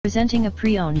Presenting a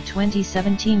pre-owned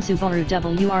 2017 Subaru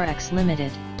WRX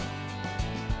Limited.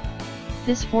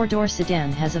 This four-door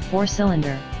sedan has a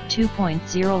 4-cylinder,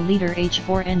 2.0-liter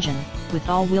H4 engine, with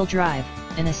all-wheel drive,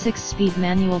 and a 6-speed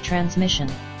manual transmission.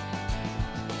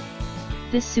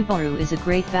 This Subaru is a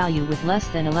great value with less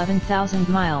than 11,000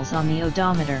 miles on the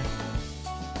odometer.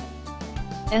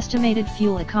 Estimated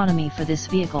fuel economy for this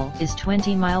vehicle is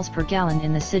 20 miles per gallon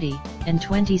in the city, and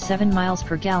 27 miles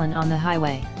per gallon on the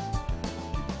highway.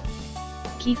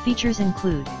 Key features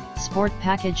include Sport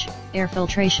Package, air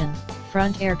filtration,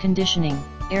 front air conditioning,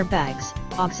 airbags,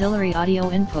 auxiliary audio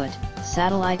input,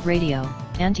 satellite radio,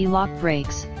 anti-lock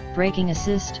brakes, braking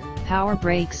assist, power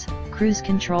brakes, cruise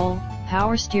control,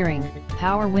 power steering,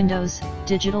 power windows,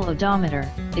 digital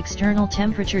odometer, external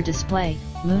temperature display,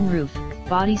 moonroof,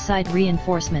 body side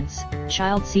reinforcements,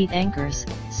 child seat anchors,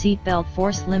 seat belt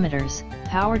force limiters,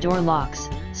 power door locks,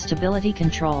 stability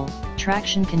control,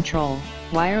 traction control,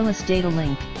 wireless data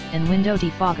link, and window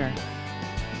defogger.